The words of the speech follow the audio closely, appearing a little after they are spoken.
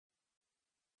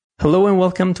Hello and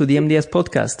welcome to the MDS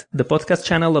podcast, the podcast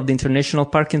channel of the International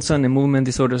Parkinson and Movement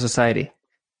Disorder Society.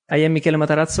 I am Michele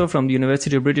Matarazzo from the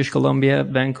University of British Columbia,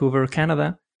 Vancouver,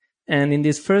 Canada. And in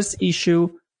this first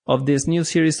issue of this new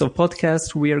series of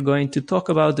podcasts, we are going to talk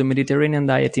about the Mediterranean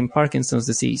diet in Parkinson's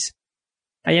disease.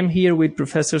 I am here with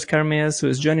Professor Skarmeas, who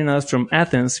is joining us from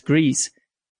Athens, Greece,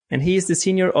 and he is the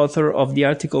senior author of the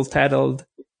article titled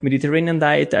Mediterranean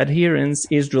Diet Adherence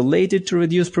is Related to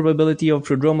Reduced Probability of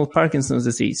Prodromal Parkinson's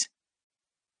Disease.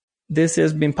 This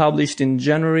has been published in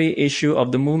January issue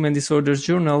of the Movement Disorders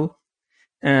Journal.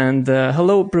 And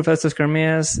hello, Professor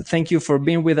Skarmeas. Thank you for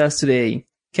being with us today.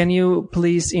 Can you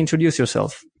please introduce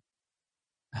yourself?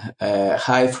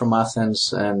 Hi from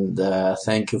Athens, and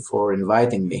thank you for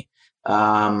inviting me.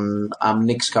 I'm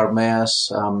Nick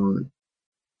Skarmeas,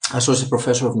 Associate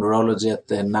Professor of Neurology at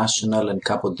the National and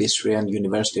Kapodistrian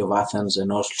University of Athens and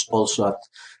also at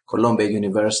Columbia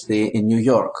University in New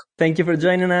York. Thank you for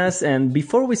joining us. And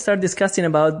before we start discussing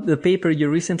about the paper you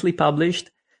recently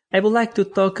published, I would like to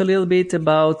talk a little bit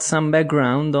about some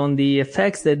background on the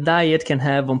effects that diet can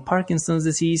have on Parkinson's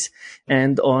disease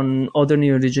and on other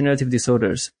neurodegenerative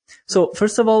disorders. So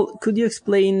first of all, could you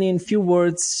explain in few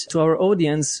words to our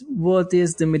audience what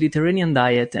is the Mediterranean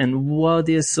diet and what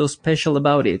is so special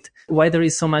about it? Why there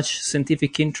is so much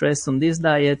scientific interest on this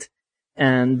diet?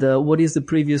 And what is the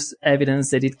previous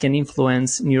evidence that it can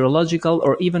influence neurological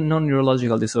or even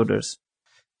non-neurological disorders?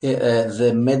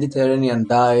 The Mediterranean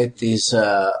diet is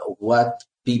what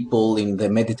people in the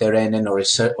Mediterranean or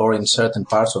in certain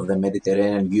parts of the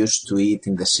Mediterranean used to eat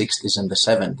in the 60s and the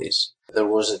 70s. There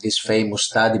was this famous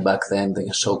study back then,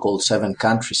 the so-called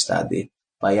 7-country study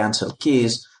by Ansel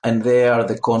Keys, and there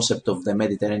the concept of the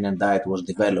Mediterranean diet was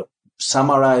developed.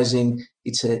 Summarizing,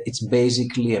 it's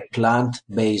basically a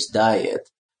plant-based diet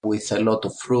with a lot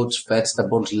of fruits,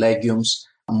 vegetables, legumes,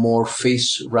 more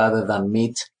fish rather than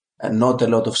meat, and not a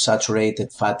lot of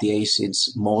saturated fatty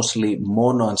acids, mostly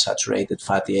monounsaturated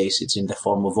fatty acids in the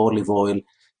form of olive oil,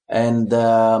 and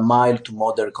mild to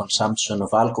moderate consumption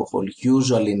of alcohol,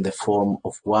 usually in the form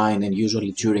of wine and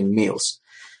usually during meals.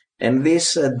 And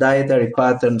this dietary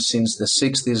pattern since the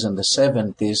 60s and the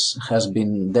 70s has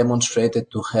been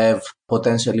demonstrated to have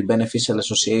potentially beneficial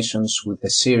associations with a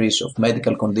series of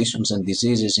medical conditions and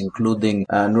diseases, including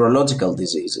neurological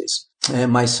diseases.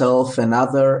 Myself and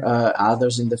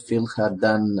others in the field had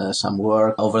done some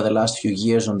work over the last few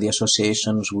years on the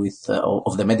associations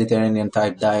of the Mediterranean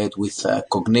type diet with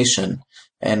cognition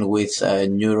and with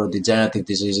neurodegenerative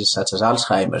diseases such as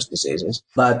Alzheimer's diseases.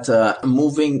 But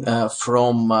moving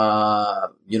from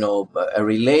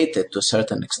related to a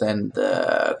certain extent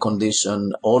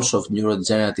condition also of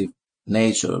neurodegenerative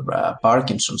nature,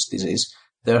 Parkinson's disease,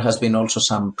 there has been also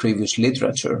some previous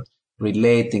literature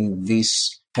relating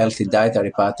this healthy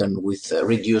dietary pattern with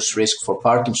reduced risk for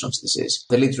Parkinson's disease.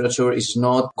 The literature is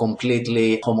not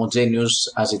completely homogeneous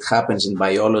as it happens in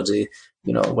biology.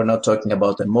 We're not talking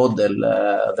about a model.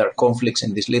 There are conflicts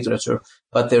in this literature,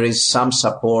 but there is some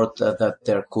support that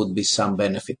there could be some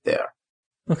benefit there.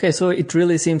 Okay, so it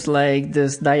really seems like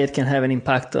this diet can have an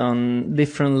impact on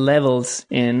different levels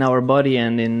in our body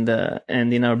and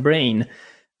in our brain.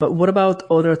 But what about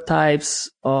other types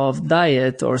of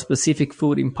diet or specific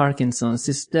food in Parkinson's?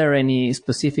 Is there any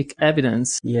specific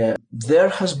evidence? Yeah, there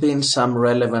has been some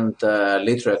relevant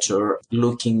literature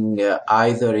looking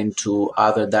either into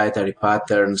other dietary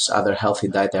patterns, other healthy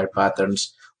dietary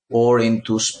patterns, or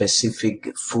into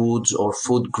specific foods or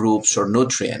food groups or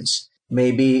nutrients.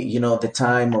 Maybe, the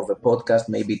time of a podcast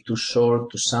may be too short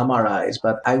to summarize,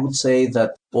 but I would say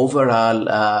that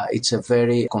overall, it's a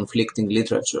very conflicting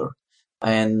literature.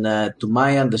 And to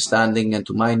my understanding and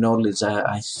to my knowledge,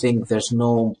 I think there's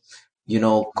no,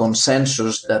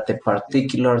 consensus that a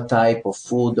particular type of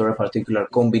food or a particular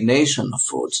combination of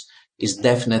foods is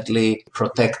definitely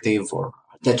protective or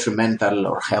detrimental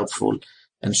or helpful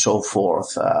and so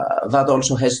forth. That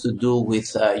also has to do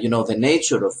with, the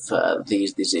nature of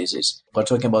these diseases. We're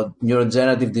talking about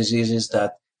neurodegenerative diseases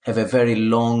that have a very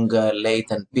long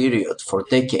latent period for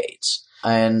decades.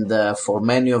 And for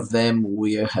many of them,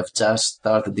 we have just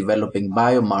started developing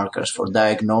biomarkers for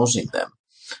diagnosing them,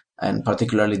 and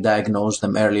particularly diagnose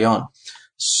them early on.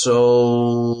 So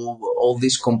all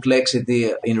this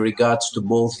complexity in regards to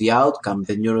both the outcome,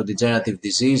 the neurodegenerative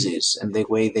diseases, and the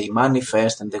way they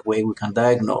manifest and the way we can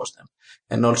diagnose them,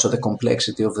 and also the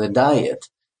complexity of the diet,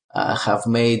 have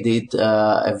made it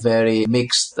a very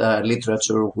mixed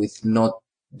literature with not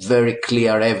very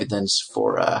clear evidence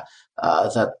for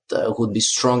that would be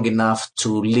strong enough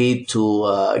to lead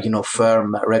to,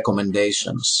 firm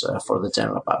recommendations for the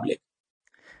general public.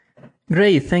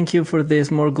 Great. Thank you for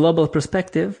this more global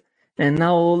perspective. And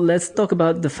now let's talk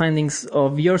about the findings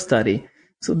of your study.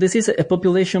 So this is a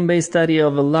population-based study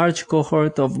of a large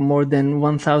cohort of more than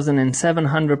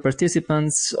 1,700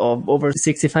 participants of over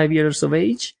 65 years of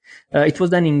age. It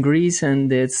was done in Greece,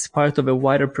 and it's part of a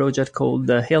wider project called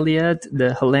the HELIAD,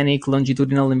 the Hellenic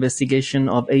Longitudinal Investigation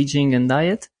of Aging and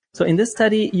Diet. So in this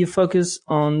study, you focus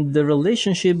on the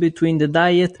relationship between the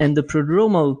diet and the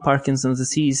prodromal Parkinson's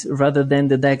disease rather than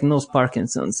the diagnosed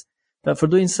Parkinson's. For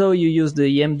doing so, you use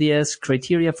the EMDS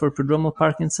criteria for prodromal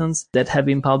Parkinson's that have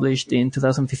been published in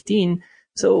 2015.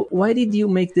 So why did you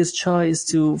make this choice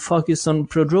to focus on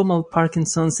prodromal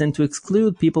Parkinson's and to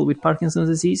exclude people with Parkinson's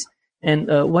disease? And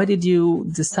why did you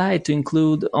decide to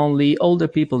include only older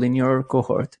people in your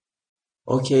cohort?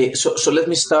 Okay, so let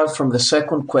me start from the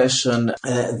second question.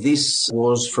 This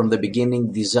was from the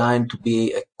beginning designed to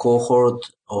be a cohort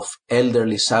of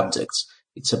elderly subjects.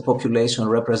 It's a population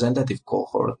representative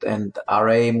cohort, and our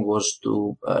aim was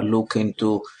to look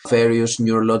into various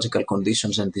neurological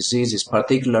conditions and diseases,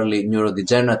 particularly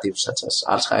neurodegenerative, such as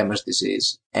Alzheimer's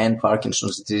disease and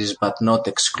Parkinson's disease, but not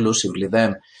exclusively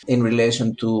them, in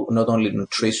relation to not only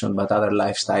nutrition, but other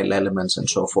lifestyle elements and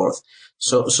so forth.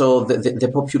 So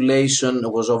the population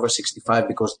was over 65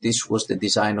 because this was the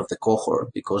design of the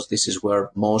cohort, because this is where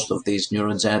most of these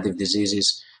neurodegenerative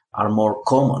diseases are more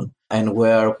common and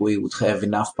where we would have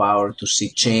enough power to see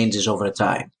changes over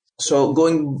time. So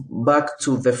going back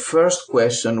to the first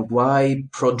question, why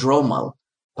prodromal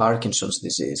Parkinson's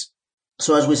disease?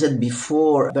 So as we said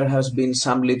before, there has been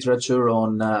some literature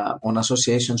on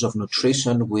associations of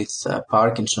nutrition with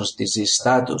Parkinson's disease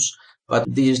status.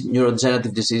 But these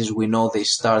neurodegenerative diseases, we know they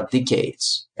start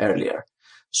decades earlier.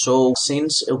 So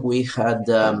since we had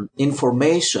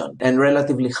information and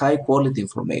relatively high quality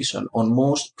information on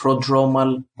most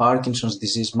prodromal Parkinson's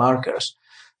disease markers,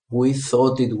 we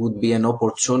thought it would be an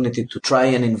opportunity to try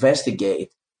and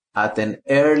investigate at an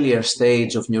earlier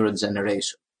stage of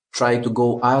neurodegeneration. Try to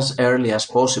go as early as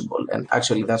possible. And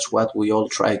actually, that's what we all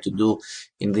try to do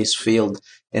in this field,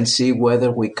 and see whether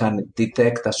we can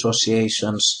detect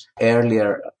associations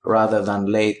earlier rather than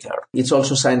later. It's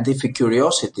also scientific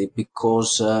curiosity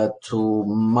because, to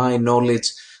my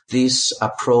knowledge, this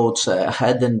approach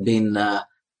hadn't been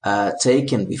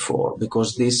taken before,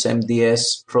 because this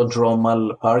MDS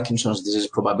prodromal Parkinson's disease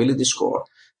probability score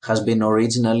has been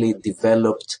originally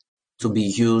developed to be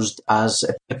used as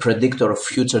a predictor of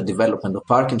future development of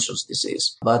Parkinson's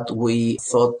disease. But we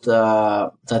thought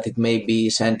that it may be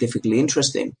scientifically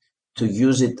interesting to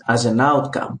use it as an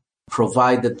outcome,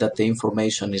 provided that the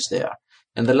information is there.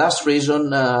 And the last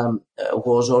reason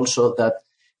was also that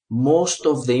most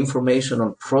of the information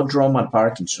on prodromal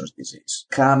Parkinson's disease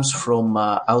comes from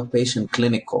outpatient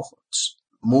clinic cohorts,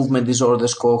 movement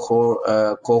disorders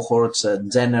cohorts,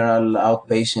 general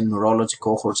outpatient neurology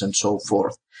cohorts, and so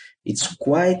forth. It's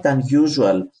quite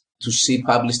unusual to see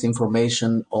published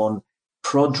information on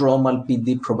prodromal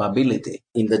PD probability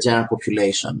in the general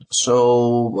population.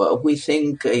 So we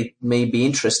think it may be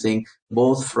interesting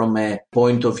both from a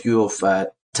point of view of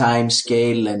time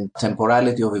scale and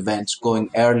temporality of events going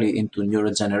early into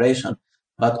neurodegeneration,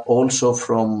 but also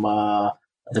from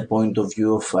the point of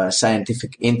view of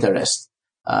scientific interest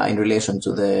in relation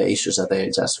to the issues that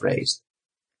I just raised.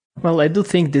 Well, I do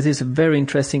think this is a very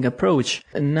interesting approach.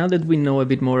 And now that we know a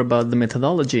bit more about the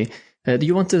methodology, do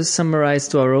you want to summarize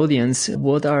to our audience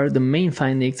what are the main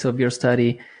findings of your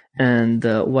study, and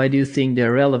why do you think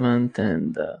they're relevant,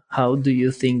 and how do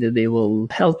you think that they will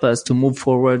help us to move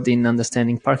forward in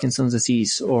understanding Parkinson's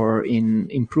disease or in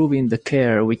improving the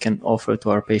care we can offer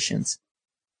to our patients?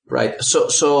 Right.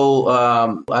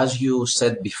 So as you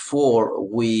said before,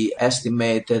 we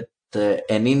estimated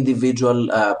an individual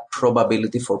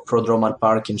probability for prodromal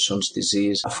Parkinson's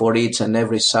disease for each and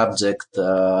every subject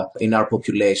in our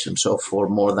population, so for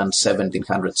more than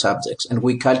 1,700 subjects. And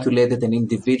we calculated an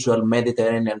individual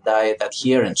Mediterranean diet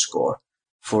adherence score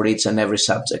for each and every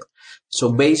subject.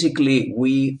 So basically,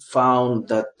 we found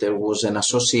that there was an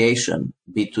association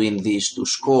between these two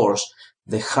scores.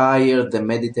 The higher the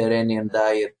Mediterranean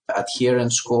diet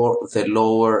adherence score, the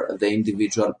lower the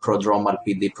individual prodromal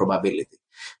PD probability.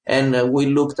 And we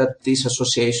looked at this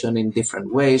association in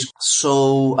different ways.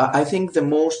 So I think the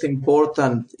most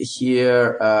important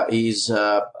here is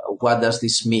what does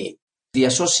this mean? The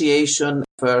association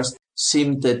first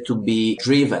seemed to be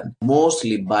driven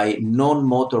mostly by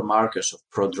non-motor markers of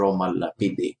prodromal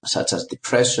PD, such as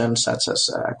depression, such as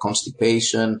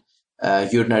constipation,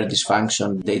 urinary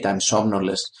dysfunction, daytime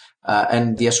somnolence.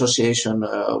 And the association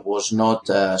was not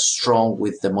strong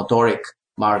with the motoric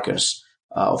markers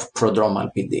of prodromal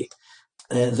PD.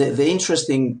 The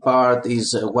interesting part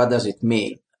is what does it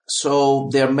mean? So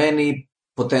there are many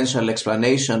potential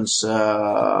explanations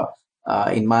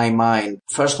in my mind.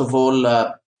 First of all,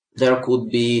 there could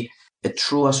be a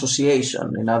true association.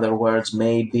 In other words,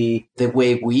 maybe the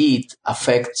way we eat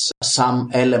affects some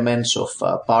elements of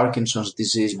Parkinson's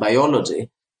disease biology,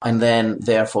 and then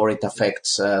therefore it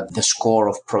affects the score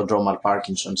of prodromal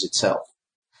Parkinson's itself.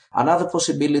 Another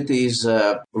possibility is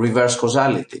reverse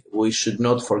causality. We should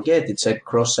not forget it's a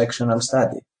cross-sectional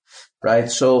study, right?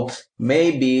 So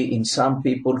maybe in some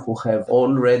people who have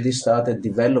already started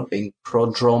developing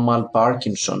prodromal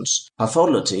Parkinson's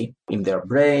pathology in their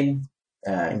brain,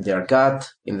 in their gut,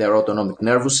 in their autonomic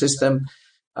nervous system,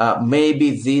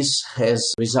 maybe this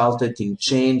has resulted in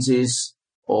changes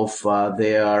of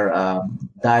their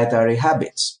dietary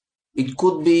habits. It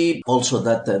could be also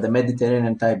that the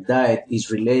Mediterranean type diet is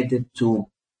related to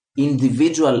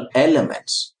individual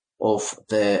elements of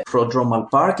the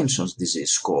prodromal Parkinson's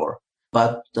disease score,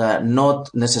 but not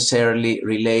necessarily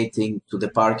relating to the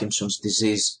Parkinson's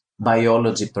disease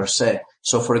biology per se.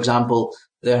 So, for example,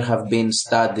 there have been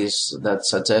studies that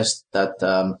suggest that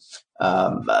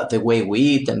the way we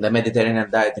eat and the Mediterranean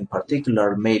diet in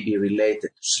particular may be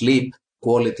related to sleep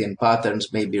quality and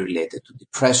patterns, may be related to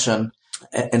depression,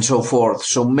 and so forth.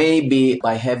 So maybe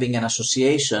by having an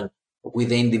association with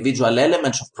the individual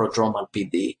elements of prodromal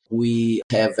PD, we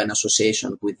have an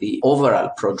association with the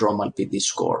overall prodromal PD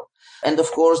score. And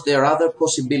of course, there are other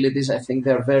possibilities. I think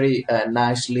they're very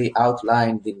nicely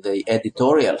outlined in the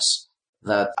editorials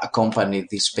that accompany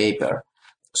this paper.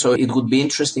 So it would be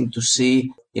interesting to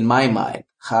see, in my mind,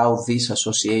 how this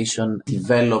association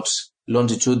develops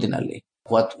longitudinally,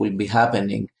 what will be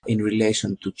happening in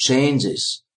relation to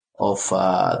changes of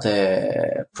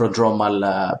the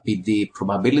prodromal PD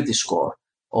probability score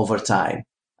over time.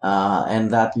 And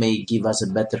that may give us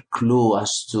a better clue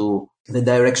as to the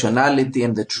directionality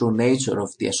and the true nature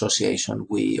of the association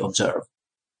we observe.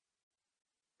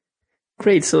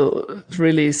 Great. So it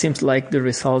really seems like the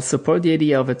results support the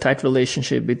idea of a tight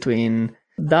relationship between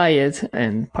diet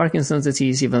and Parkinson's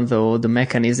disease, even though the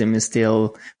mechanism is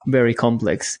still very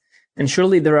complex. And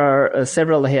surely there are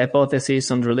several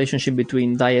hypotheses on the relationship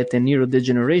between diet and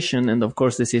neurodegeneration. And of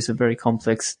course, this is a very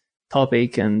complex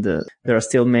topic, and there are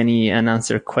still many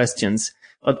unanswered questions.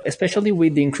 But especially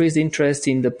with the increased interest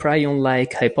in the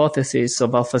prion-like hypothesis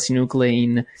of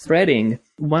alpha-synuclein spreading,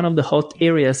 one of the hot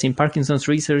areas in Parkinson's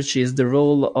research is the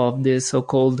role of the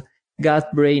so-called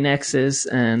gut-brain axis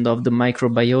and of the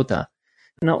microbiota.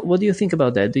 Now, what do you think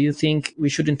about that? Do you think we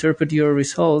should interpret your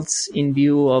results in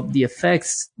view of the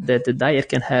effects that the diet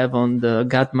can have on the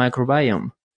gut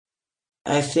microbiome?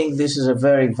 I think this is a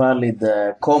very valid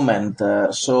comment.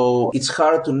 So it's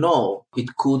hard to know.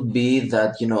 It could be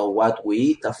that, what we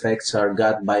eat affects our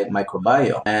gut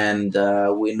microbiome. And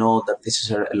we know that this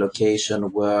is a location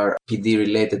where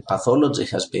PD-related pathology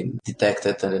has been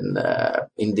detected and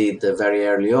indeed very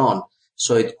early on.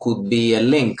 So it could be a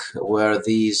link where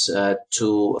these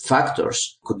two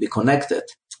factors could be connected.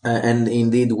 And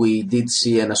indeed, we did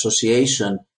see an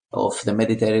association of the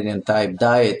Mediterranean type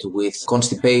diet with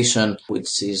constipation,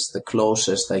 which is the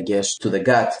closest, I guess, to the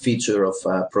gut feature of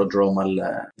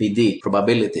prodromal PD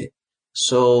probability.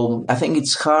 So I think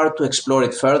it's hard to explore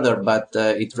it further, but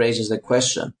it raises the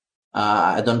question.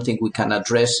 I don't think we can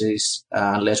address this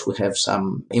unless we have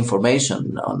some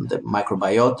information on the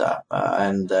microbiota,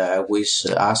 and wish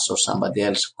us or somebody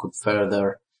else could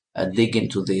further dig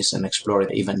into this and explore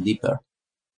it even deeper.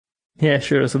 Yeah,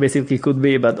 sure. So basically it could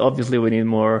be, but obviously we need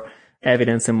more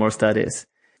evidence and more studies.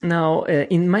 Now,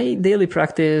 in my daily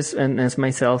practice, and as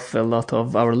myself, a lot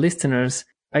of our listeners,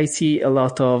 I see a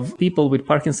lot of people with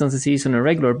Parkinson's disease on a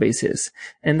regular basis.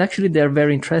 And actually they're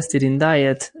very interested in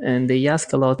diet, and they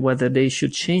ask a lot whether they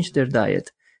should change their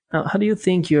diet. Now, how do you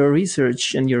think your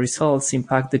research and your results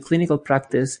impact the clinical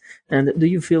practice? And do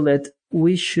you feel that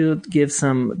we should give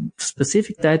some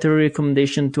specific dietary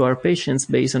recommendation to our patients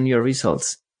based on your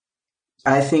results?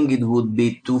 I think it would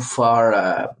be too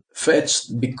far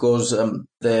fetched, because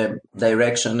the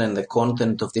direction and the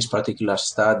content of this particular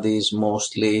study is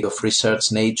mostly of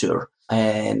research nature,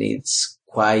 and it's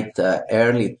quite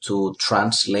early to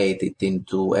translate it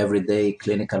into everyday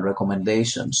clinical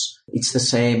recommendations. It's the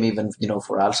same even,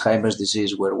 for Alzheimer's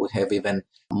disease, where we have even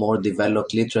more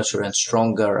developed literature and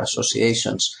stronger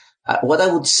associations. What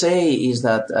I would say is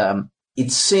that it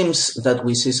seems that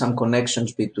we see some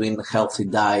connections between healthy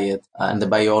diet and the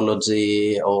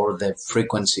biology or the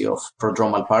frequency of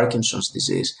prodromal Parkinson's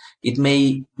disease. It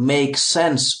may make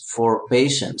sense for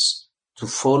patients to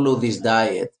follow this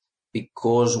diet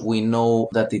because we know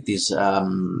that it is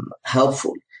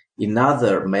helpful in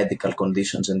other medical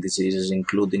conditions and diseases,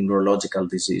 including neurological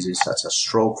diseases such as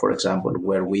stroke, for example,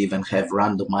 where we even have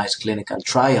randomized clinical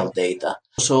trial data.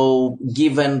 So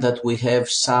given that we have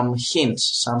some hints,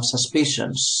 some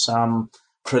suspicions, some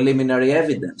preliminary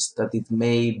evidence that it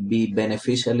may be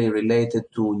beneficially related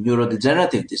to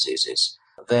neurodegenerative diseases,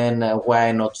 then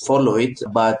why not follow it?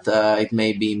 But it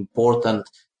may be important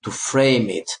to frame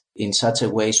it in such a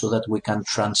way so that we can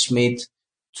transmit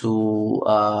to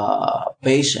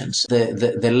patients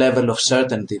the level of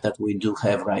certainty that we do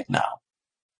have right now.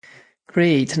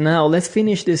 Great. Now let's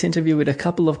finish this interview with a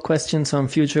couple of questions on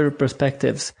future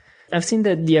perspectives. I've seen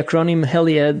that the acronym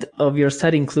HELIAD of your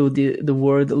study include the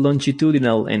word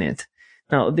longitudinal in it.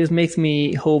 Now, this makes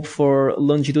me hope for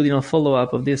longitudinal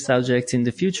follow-up of these subjects in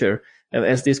the future,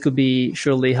 as this could be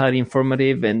surely highly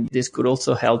informative, and this could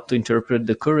also help to interpret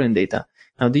the current data.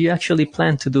 Now, do you actually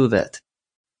plan to do that?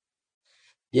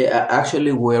 Yeah,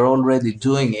 actually, we're already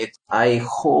doing it. I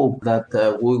hope that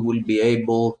we will be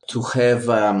able to have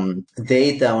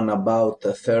data on about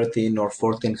 13 or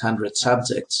 1,400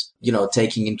 subjects,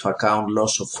 taking into account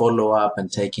loss of follow-up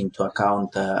and taking into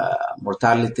account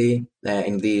mortality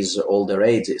in these older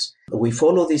ages. We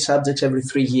follow these subjects every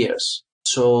 3 years.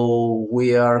 So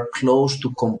we are close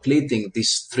to completing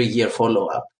this 3-year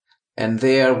follow-up. And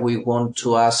there we want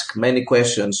to ask many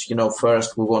questions.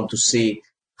 First, we want to see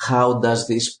how does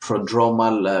this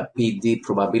prodromal PD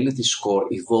probability score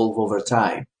evolve over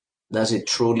time? Does it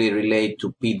truly relate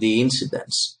to PD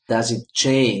incidence? Does it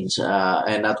change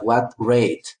and at what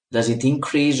rate? Does it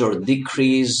increase or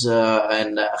decrease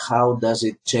and how does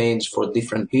it change for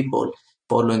different people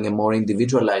following a more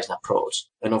individualized approach?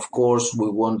 And of course, we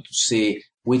want to see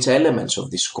which elements of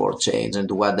this score change and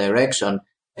to what direction.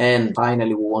 And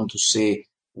finally, we want to see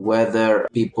whether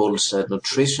people's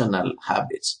nutritional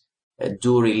habits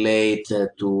do relate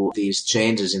to these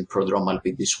changes in prodromal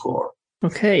PD score.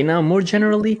 Okay, now more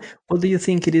generally, what do you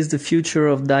think it is the future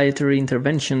of dietary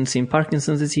interventions in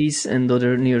Parkinson's disease and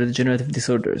other neurodegenerative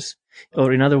disorders?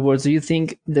 Or in other words, do you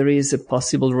think there is a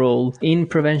possible role in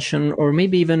prevention or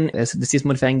maybe even as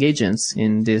disease-modifying agents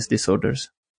in these disorders?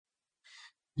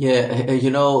 Yeah,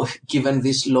 given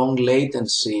this long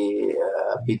latency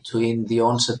between the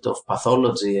onset of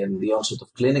pathology and the onset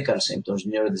of clinical symptoms,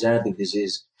 neurodegenerative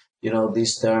disease,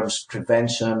 these terms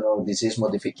prevention or disease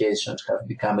modifications have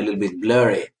become a little bit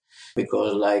blurry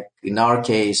because like in our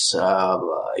case,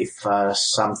 if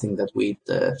something that we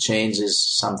change is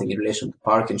something in relation to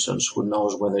Parkinson's, who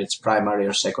knows whether it's primary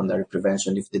or secondary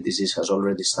prevention if the disease has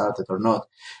already started or not.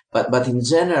 But in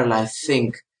general, I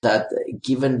think that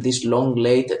given this long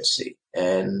latency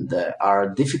and our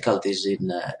difficulties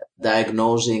in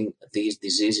diagnosing these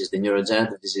diseases, the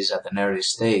neurodegenerative disease at an early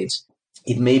stage,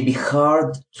 it may be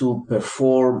hard to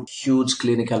perform huge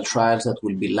clinical trials that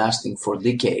will be lasting for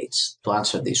decades to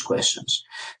answer these questions.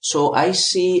 So I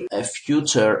see a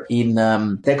future in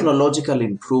technological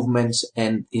improvements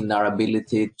and in our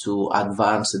ability to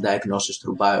advance the diagnosis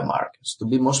through biomarkers. To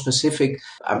be more specific,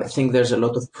 I think there's a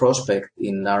lot of prospect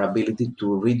in our ability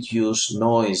to reduce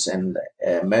noise and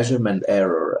measurement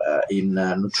error in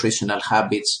nutritional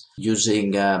habits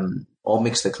using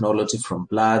omics technology from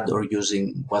blood or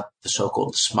using what the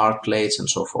so-called smart plates and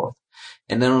so forth.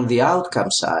 And then on the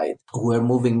outcome side, we're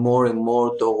moving more and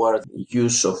more toward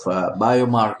use of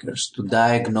biomarkers to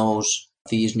diagnose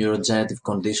these neurodegenerative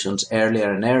conditions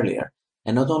earlier and earlier.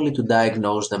 And not only to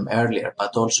diagnose them earlier,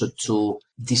 but also to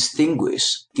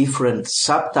distinguish different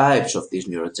subtypes of these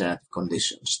neurodegenerative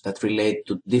conditions that relate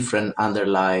to different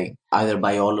underlying either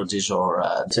biologies or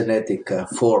genetic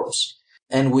forms.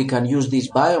 And we can use these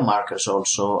biomarkers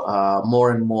also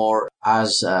more and more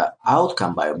as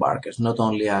outcome biomarkers, not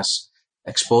only as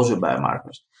exposure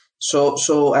biomarkers.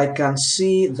 So I can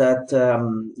see that,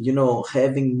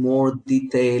 having more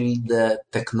detailed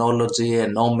technology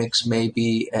and omics,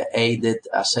 maybe aided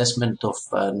assessment of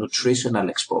nutritional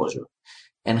exposure,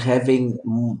 and having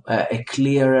a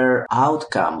clearer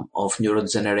outcome of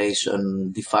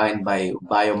neurodegeneration defined by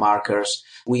biomarkers,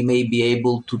 we may be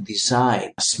able to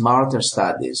design smarter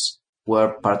studies where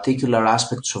particular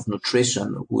aspects of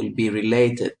nutrition will be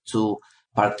related to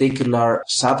particular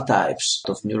subtypes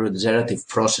of neurodegenerative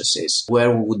processes where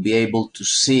we would be able to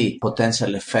see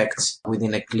potential effects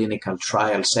within a clinical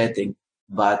trial setting,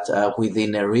 but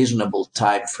within a reasonable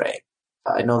time frame.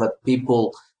 I know that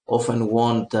people often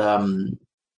want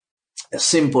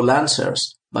simple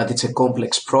answers, but it's a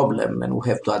complex problem and we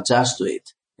have to adjust to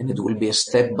it. And it will be a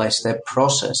step-by-step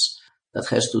process that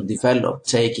has to develop,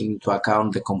 taking into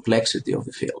account the complexity of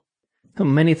the field. So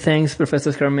many thanks,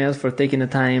 Professor Skarmeas, for taking the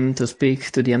time to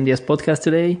speak to the MDS podcast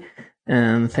today.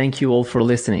 And thank you all for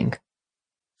listening.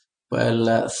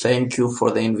 Well, thank you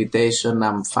for the invitation.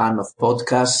 I'm a fan of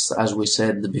podcasts, as we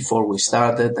said before we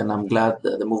started, and I'm glad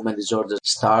that the Movement Disorder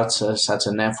starts such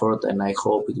an effort, and I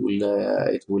hope it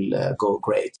will go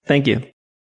great. Thank you.